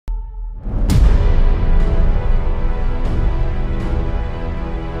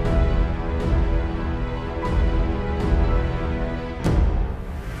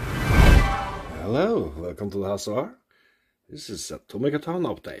welcome to the Hazard. This is a Tomica Town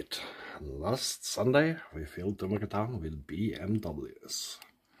update. Last Sunday we filled Tomica Town with BMWs.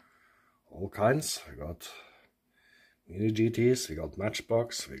 All kinds. We got Mini GTs, we got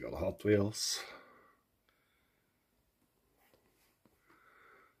Matchbox, we got Hot Wheels.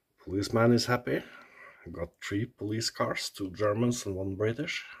 Policeman is happy. We got 3 police cars, 2 Germans and 1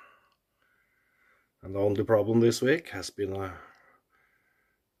 British. And the only problem this week has been a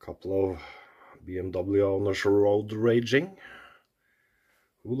couple of BMW owners road raging.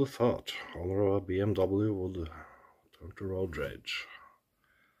 Who would have thought owner of a BMW would turn to road rage?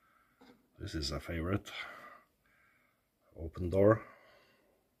 This is a favorite. Open door.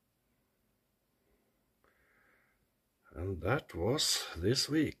 And that was this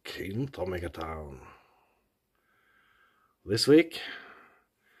week in Tomica Town. This week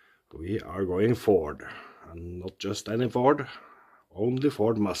we are going Ford, and not just any Ford, only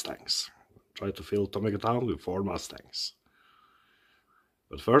Ford Mustangs. Try to fill Tomica Town with 4 Mustangs.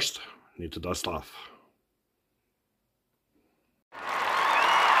 But first, need to dust off.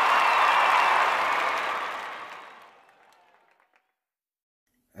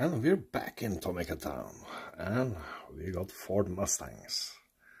 And we're back in Tomica Town, and we got Ford Mustangs.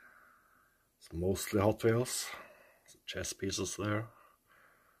 It's mostly Hot Wheels, some chess pieces there.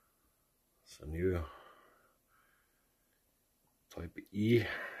 It's a new Type E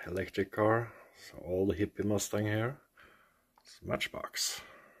electric car, so all the hippie Mustang here. It's Matchbox.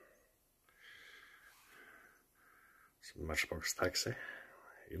 It's a Matchbox taxi.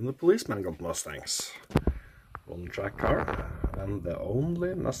 Even the policeman got Mustangs. 1-track car, and the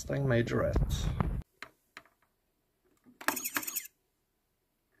only Mustang Majorette.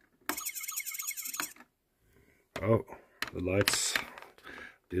 Oh, the lights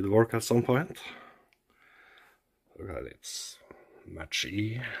did work at some point. Look at it. It's Match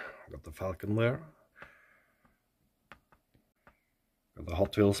E. Got the Falcon there. Got the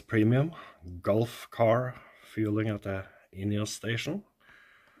Hot Wheels Premium Golf car fueling at the Ineos station.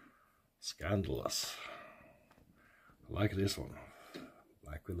 Scandalous. I like this one.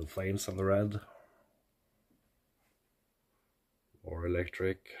 Black with the flames and the red. More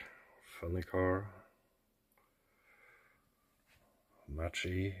electric. Funny car. Match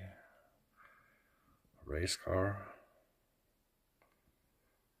E. Race car.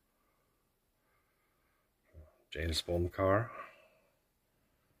 James Bond car,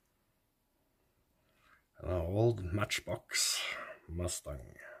 and an old Matchbox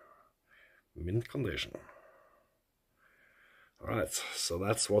Mustang, mint condition. Alright, so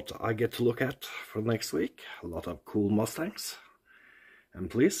that's what I get to look at for next week. A lot of cool Mustangs. And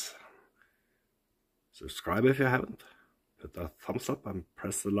please, subscribe if you haven't. Put a thumbs up and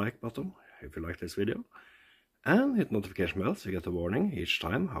press the like button if you like this video. And hit notification bell so you get a warning each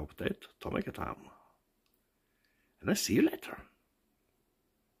time I update Tomica Town. And I'll see you later.